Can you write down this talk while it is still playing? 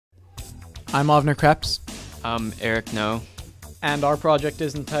I'm Avner Kreps. Eric No. And our project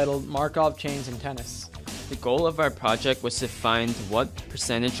is entitled Markov Chains in Tennis. The goal of our project was to find what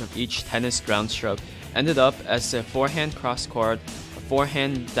percentage of each tennis ground stroke ended up as a forehand cross-court, a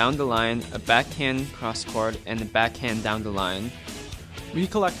forehand down the line, a backhand cross-court, and a backhand down the line. We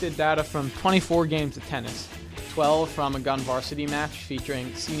collected data from 24 games of tennis, 12 from a gun varsity match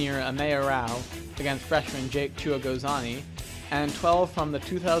featuring senior Amaya Rao against freshman Jake Chuagozani, and 12 from the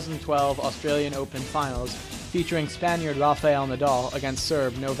 2012 Australian Open Finals featuring Spaniard Rafael Nadal against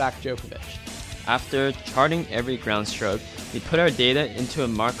Serb Novak Djokovic. After charting every ground stroke, we put our data into a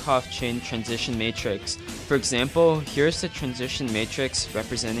Markov chain transition matrix. For example, here's the transition matrix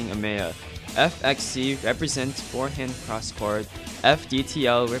representing Amaya. FXC represents forehand cross-court,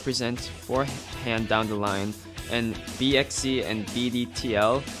 FDTL represents forehand down the line, and BXC and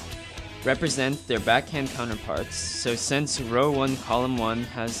BDTL represent their backhand counterparts. So since row 1 column 1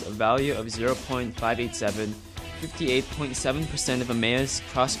 has a value of 0.587, 58.7% of Amaya's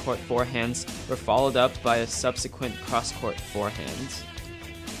cross-court forehands were followed up by a subsequent cross-court forehand.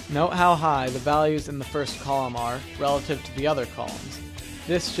 Note how high the values in the first column are relative to the other columns.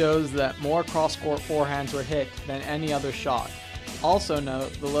 This shows that more cross-court forehands were hit than any other shot. Also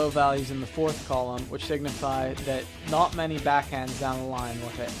note the low values in the fourth column, which signify that not many backhands down the line were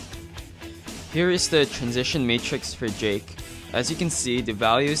hit. Here is the transition matrix for Jake. As you can see, the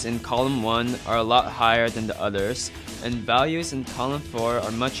values in column 1 are a lot higher than the others, and values in column 4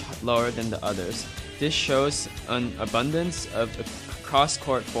 are much lower than the others. This shows an abundance of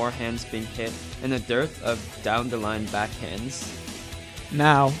cross-court forehands being hit and a dearth of down-the-line backhands.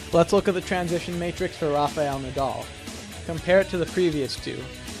 Now, let's look at the transition matrix for Rafael Nadal. Compare it to the previous two.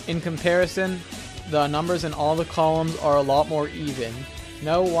 In comparison, the numbers in all the columns are a lot more even.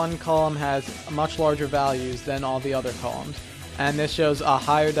 No one column has much larger values than all the other columns, and this shows a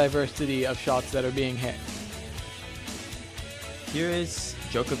higher diversity of shots that are being hit. Here is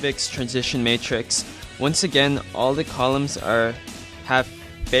Djokovic's transition matrix. Once again, all the columns have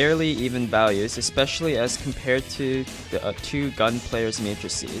fairly even values, especially as compared to the two gun players'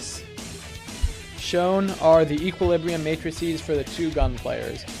 matrices. Shown are the equilibrium matrices for the two gun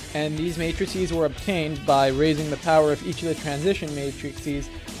players, and these matrices were obtained by raising the power of each of the transition matrices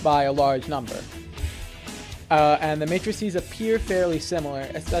by a large number. And the matrices appear fairly similar,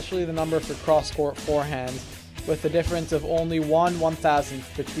 especially the number for cross-court forehands, with the difference of only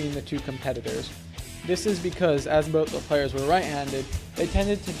 1/1000th between the two competitors. This is because, as both the players were right-handed, they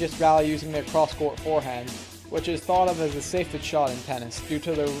tended to just rally using their cross-court forehand, which is thought of as the safest shot in tennis due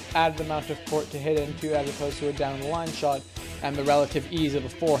to the added amount of court to hit into as opposed to a down-the-line shot, and the relative ease of a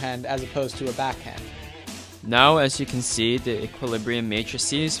forehand as opposed to a backhand. Now, as you can see, the equilibrium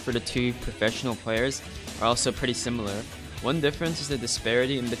matrices for the two professional players are also pretty similar. One difference is the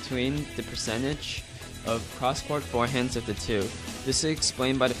disparity in between the percentage of cross-court forehands of the two. This is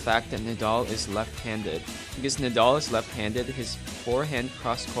explained by the fact that Nadal is left-handed. Because Nadal is left-handed, his forehand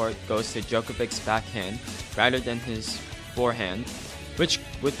cross-court goes to Djokovic's backhand rather than his forehand, which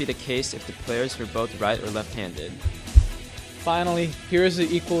would be the case if the players were both right or left-handed. Finally, here is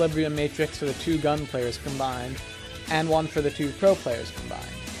the equilibrium matrix for the two gun players combined, and one for the two pro players combined.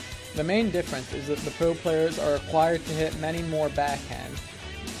 The main difference is that the pro players are required to hit many more backhands.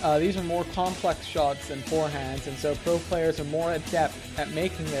 These are more complex shots than forehands, and so pro players are more adept at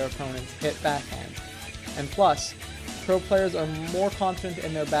making their opponents hit backhands. And plus, pro players are more confident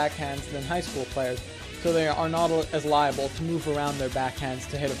in their backhands than high school players, so they are not as liable to move around their backhands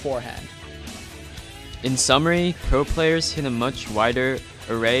to hit a forehand. In summary, pro players hit a much wider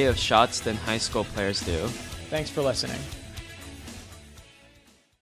array of shots than high school players do. Thanks for listening.